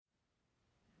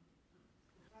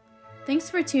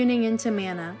Thanks for tuning in to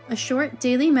Manna, a short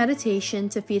daily meditation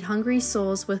to feed hungry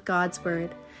souls with God's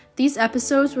Word. These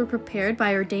episodes were prepared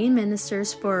by ordained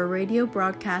ministers for a radio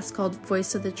broadcast called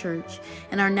Voice of the Church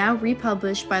and are now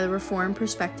republished by the Reformed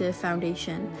Perspective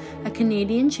Foundation, a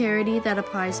Canadian charity that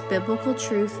applies biblical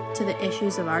truth to the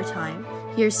issues of our time.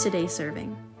 Here's today's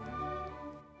serving.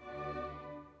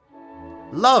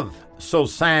 Love, so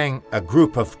sang a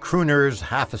group of crooners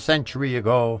half a century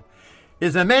ago,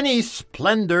 is a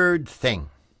many-splendored thing.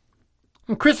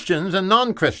 Christians and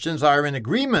non-Christians are in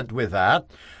agreement with that,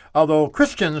 although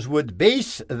Christians would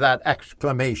base that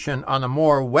exclamation on a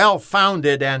more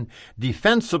well-founded and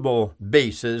defensible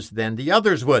basis than the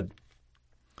others would.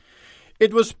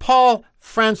 It was Paul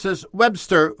Francis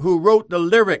Webster who wrote the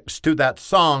lyrics to that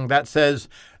song that says,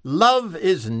 "Love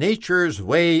is nature's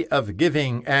way of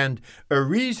giving and a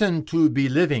reason to be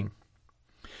living."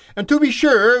 And to be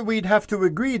sure, we'd have to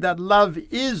agree that love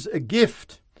is a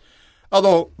gift,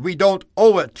 although we don't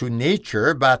owe it to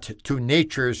nature, but to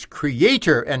nature's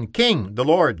creator and king, the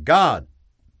Lord God.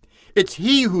 It's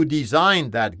He who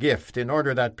designed that gift in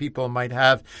order that people might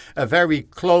have a very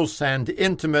close and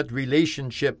intimate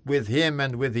relationship with Him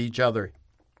and with each other.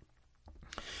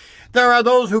 There are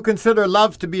those who consider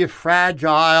love to be a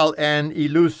fragile and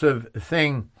elusive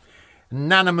thing.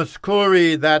 Nana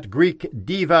Muscuri, that Greek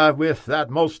diva with that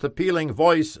most appealing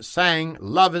voice, sang,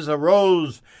 "Love is a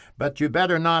rose, but you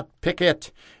better not pick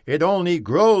it. It only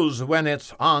grows when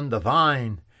it's on the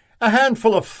vine. A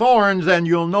handful of thorns and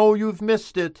you'll know you've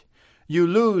missed it. You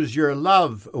lose your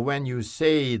love when you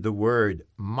say the word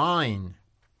mine."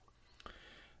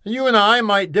 You and I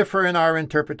might differ in our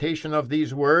interpretation of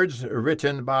these words,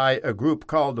 written by a group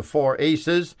called the Four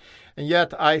Aces, and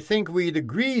yet I think we'd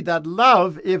agree that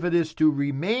love, if it is to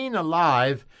remain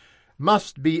alive,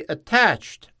 must be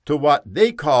attached to what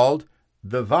they called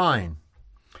the vine.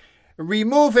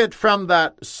 Remove it from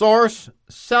that source,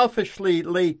 selfishly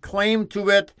lay claim to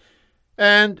it,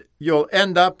 and you'll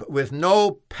end up with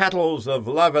no petals of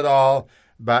love at all,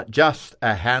 but just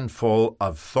a handful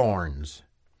of thorns.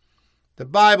 The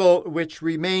Bible, which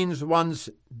remains one's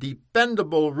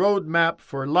dependable roadmap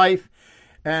for life,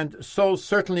 and so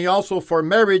certainly also for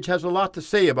marriage, has a lot to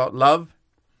say about love.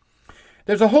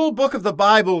 There's a whole book of the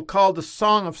Bible called the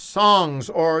Song of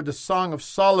Songs, or the Song of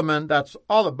Solomon, that's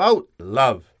all about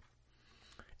love.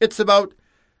 It's about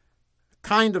a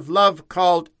kind of love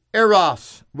called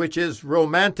eros, which is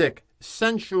romantic,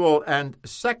 sensual, and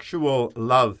sexual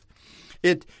love.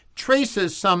 It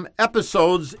traces some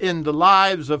episodes in the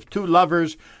lives of two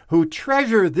lovers who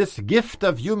treasure this gift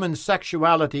of human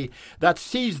sexuality that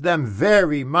sees them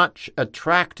very much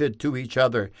attracted to each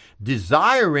other,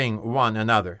 desiring one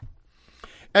another.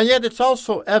 And yet it's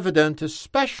also evident,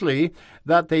 especially,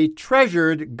 that they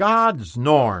treasured God's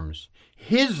norms,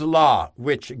 His law,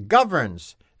 which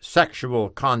governs sexual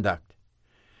conduct.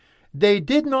 They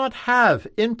did not have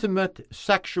intimate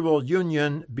sexual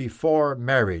union before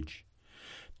marriage.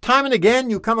 Time and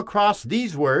again you come across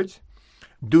these words,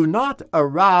 "Do not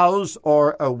arouse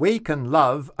or awaken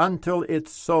love until it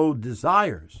so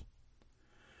desires."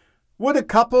 Would a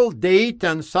couple date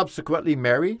and subsequently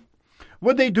marry?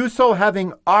 Would they do so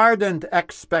having ardent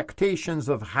expectations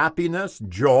of happiness,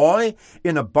 joy,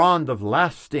 in a bond of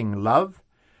lasting love?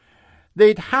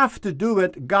 They'd have to do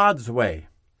it God's way.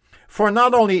 For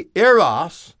not only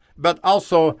eros, but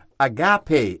also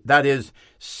agape, that is,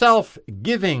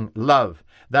 self-giving love,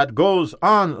 that goes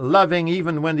on loving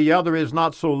even when the other is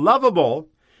not so lovable,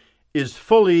 is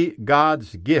fully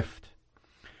God's gift.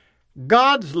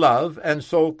 God's love, and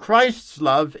so Christ's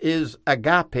love, is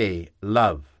agape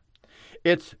love.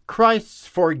 It's Christ's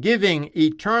forgiving,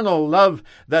 eternal love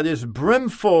that is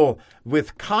brimful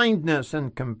with kindness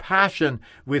and compassion,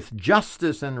 with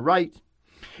justice and right.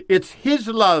 It's His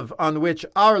love on which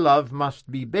our love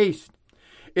must be based.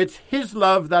 It's His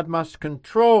love that must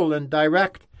control and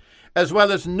direct, as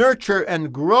well as nurture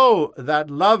and grow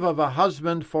that love of a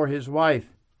husband for his wife.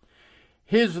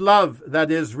 His love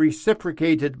that is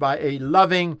reciprocated by a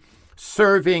loving,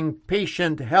 serving,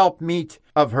 patient helpmeet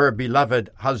of her beloved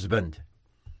husband.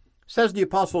 Says the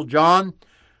Apostle John,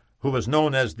 who was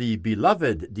known as the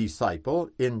beloved disciple,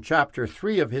 in chapter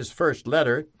 3 of his first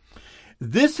letter,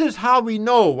 "This is how we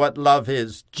know what love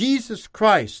is. Jesus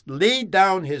Christ laid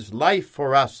down His life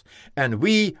for us, and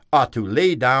we ought to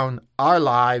lay down our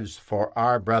lives for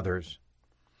our brothers."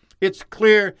 It's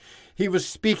clear he was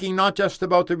speaking not just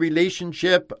about the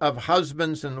relationship of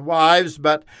husbands and wives,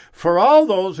 but for all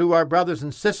those who are brothers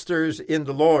and sisters in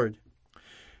the Lord.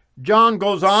 John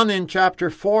goes on in chapter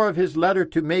 4 of his letter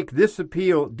to make this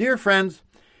appeal, "Dear friends,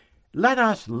 let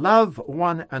us love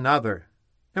one another."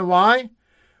 And why?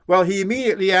 Well, he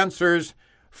immediately answers,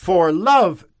 for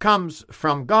love comes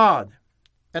from God.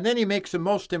 And then he makes a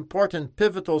most important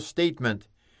pivotal statement.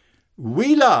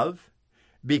 We love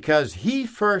because he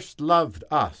first loved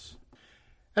us.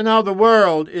 And now the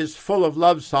world is full of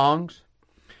love songs.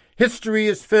 History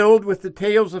is filled with the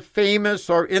tales of famous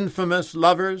or infamous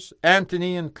lovers,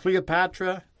 Antony and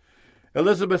Cleopatra,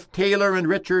 Elizabeth Taylor and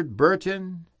Richard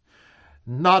Burton,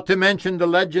 not to mention the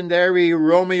legendary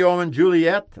Romeo and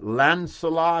Juliet,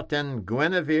 Lancelot and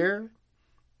Guinevere.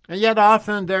 And yet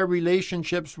often their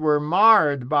relationships were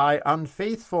marred by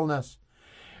unfaithfulness.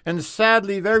 And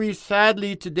sadly, very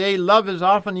sadly, today love is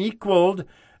often equaled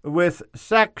with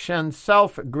sex and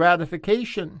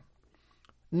self-gratification.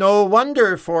 No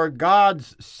wonder, for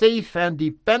God's safe and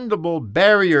dependable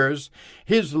barriers,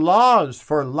 his laws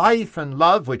for life and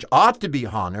love, which ought to be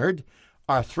honored,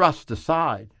 are thrust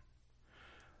aside.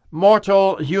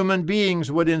 Mortal human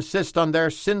beings would insist on their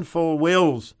sinful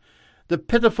wills. The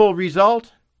pitiful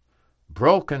result?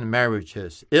 Broken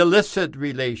marriages, illicit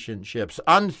relationships,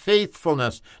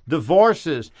 unfaithfulness,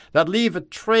 divorces that leave a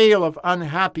trail of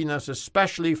unhappiness,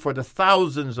 especially for the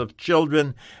thousands of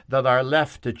children that are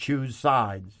left to choose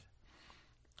sides.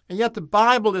 And yet the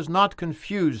Bible is not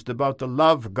confused about the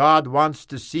love God wants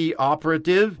to see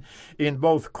operative in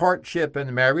both courtship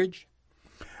and marriage.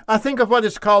 I think of what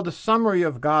is called the summary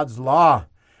of God's law.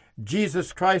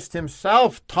 Jesus Christ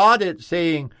himself taught it,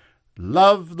 saying,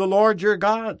 love the Lord your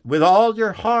God with all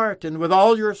your heart and with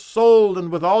all your soul and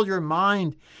with all your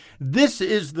mind. This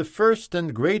is the first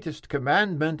and greatest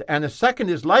commandment, and a second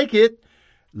is like it,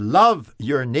 love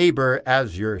your neighbor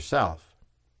as yourself.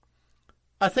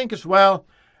 I think as well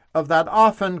of that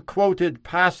often quoted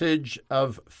passage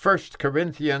of 1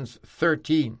 Corinthians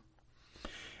 13.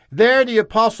 There the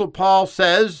Apostle Paul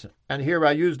says, and here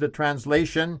I use the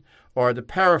translation or the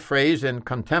paraphrase in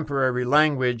contemporary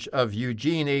language of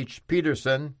Eugene H.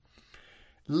 Peterson,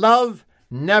 love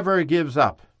never gives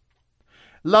up.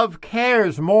 Love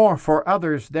cares more for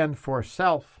others than for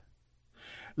self.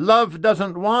 Love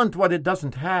doesn't want what it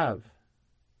doesn't have.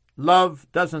 Love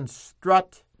doesn't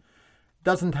strut,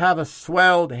 doesn't have a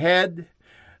swelled head,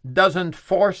 doesn't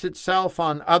force itself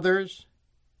on others,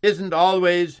 isn't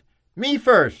always me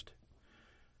first,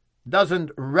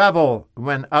 doesn't revel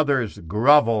when others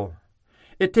grovel.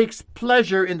 It takes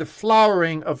pleasure in the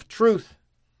flowering of truth,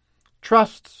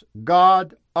 trusts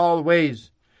God always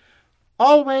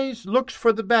looks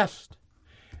for the best,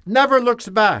 never looks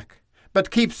back,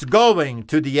 but keeps going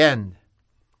to the end.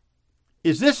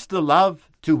 Is this the love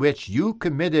to which you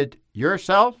committed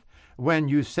yourself when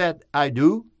you said, I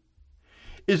do?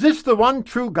 Is this the one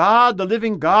true God, the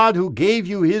living God who gave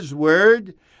you his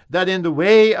word, that in the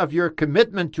way of your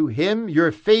commitment to him, your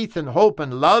faith and hope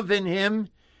and love in him,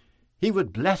 he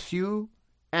would bless you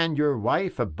and your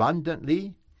wife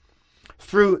abundantly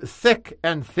through thick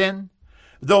and thin,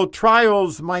 though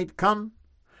trials might come,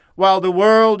 while the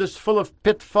world is full of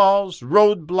pitfalls,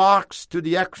 roadblocks to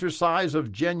the exercise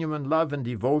of genuine love and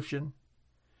devotion?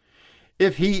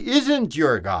 If he isn't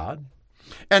your God,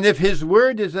 and if his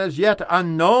word is as yet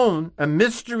unknown, a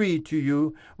mystery to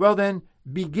you, well then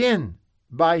begin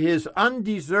by his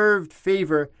undeserved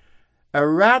favor a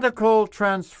radical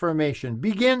transformation.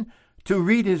 Begin to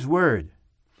read his word.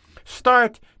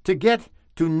 Start to get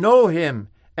to know him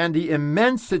and the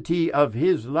immensity of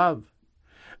his love.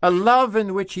 A love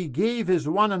in which he gave his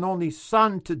one and only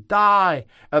Son to die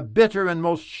a bitter and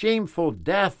most shameful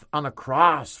death on a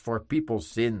cross for people's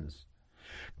sins.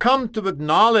 Come to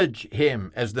acknowledge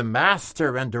him as the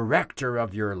master and director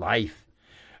of your life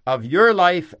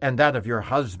and that of your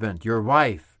husband, your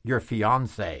wife, your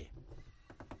fiancé.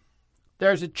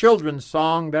 There's a children's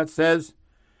song that says,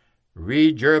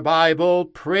 read your Bible,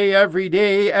 pray every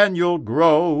day, and you'll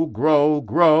grow, grow,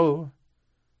 grow.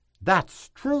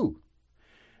 That's true.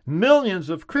 Millions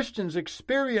of Christians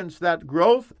experience that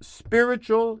growth,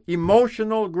 spiritual,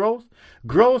 emotional growth,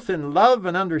 growth in love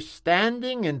and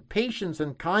understanding, in patience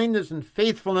and kindness and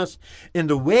faithfulness, in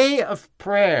the way of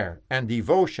prayer and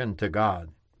devotion to God.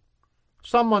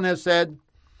 Someone has said,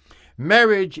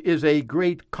 marriage is a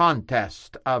great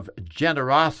contest of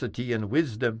generosity and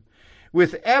wisdom,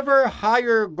 with ever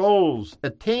higher goals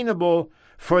attainable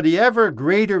for the ever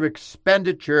greater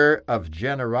expenditure of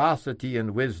generosity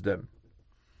and wisdom.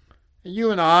 You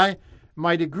and I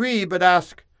might agree, but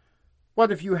ask,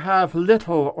 what if you have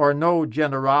little or no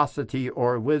generosity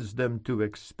or wisdom to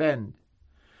expend?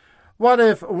 What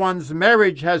if one's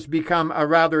marriage has become a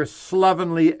rather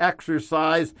slovenly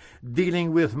exercise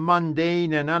dealing with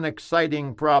mundane and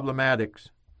unexciting problematics?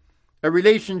 A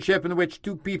relationship in which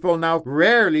two people now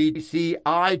rarely see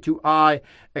eye to eye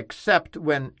except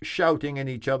when shouting in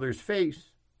each other's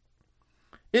face.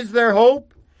 Is there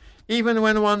hope, even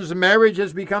when one's marriage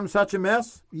has become such a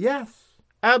mess? Yes,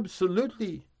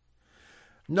 absolutely.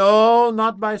 No,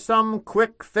 not by some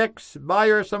quick fix. Buy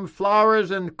her some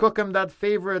flowers and cook him that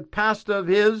favorite pasta of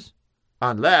his.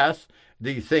 Unless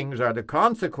these things are the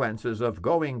consequences of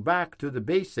going back to the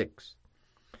basics.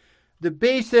 The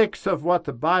basics of what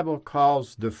the Bible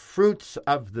calls the fruits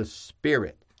of the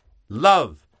Spirit.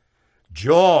 Love,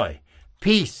 joy,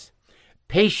 peace,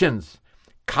 patience,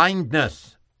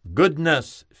 kindness,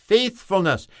 goodness,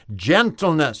 faithfulness,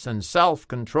 gentleness, and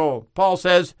self-control. Paul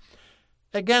says,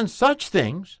 against such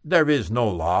things there is no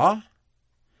law.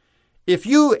 If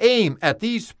you aim at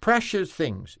these precious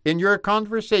things in your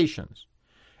conversations,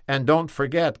 and don't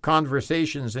forget,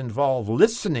 conversations involve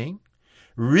listening,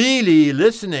 really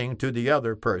listening to the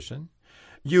other person,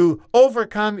 you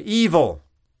overcome evil,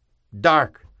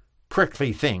 dark,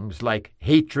 prickly things like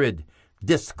hatred,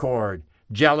 discord,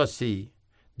 jealousy,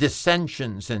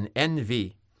 dissensions, and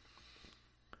envy.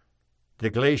 The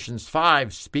Galatians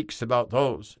 5 speaks about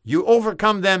those. You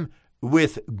overcome them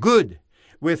with good,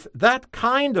 with that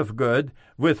kind of good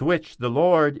with which the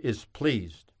Lord is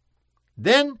pleased.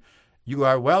 Then you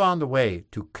are well on the way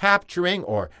to capturing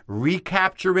or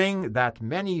recapturing that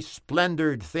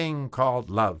many-splendored thing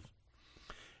called love.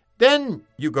 Then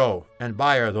you go and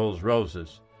buy her those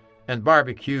roses and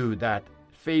barbecue that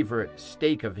favorite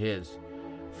steak of his,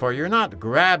 for you're not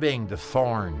grabbing the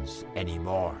thorns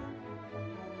anymore.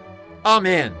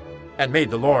 Amen, and may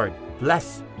the Lord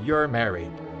bless your marriage.